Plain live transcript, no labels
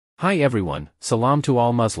Hi everyone, salam to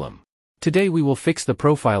all Muslim. Today we will fix the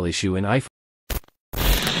profile issue in iPhone.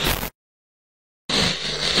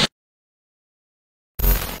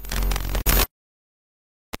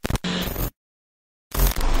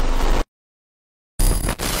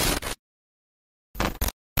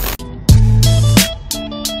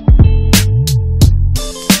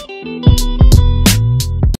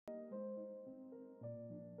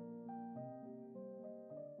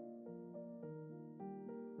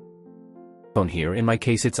 Here in my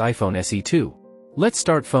case it's iPhone SE 2. Let's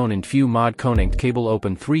start phone in few mod connect cable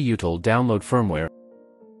open 3utool download firmware.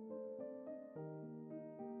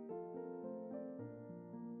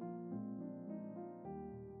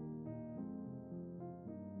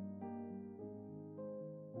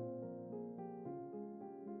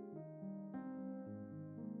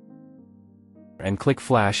 And click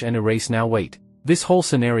flash and erase now wait. This whole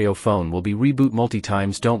scenario phone will be reboot multi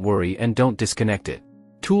times, don't worry and don't disconnect it.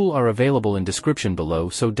 Tool are available in description below,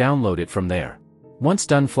 so download it from there. Once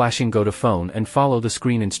done flashing, go to phone and follow the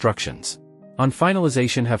screen instructions. On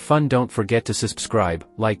finalization, have fun, don't forget to subscribe,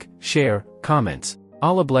 like, share, comments.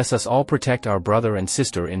 Allah bless us all, protect our brother and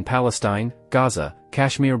sister in Palestine, Gaza,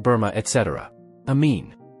 Kashmir, Burma, etc.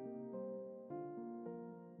 Ameen.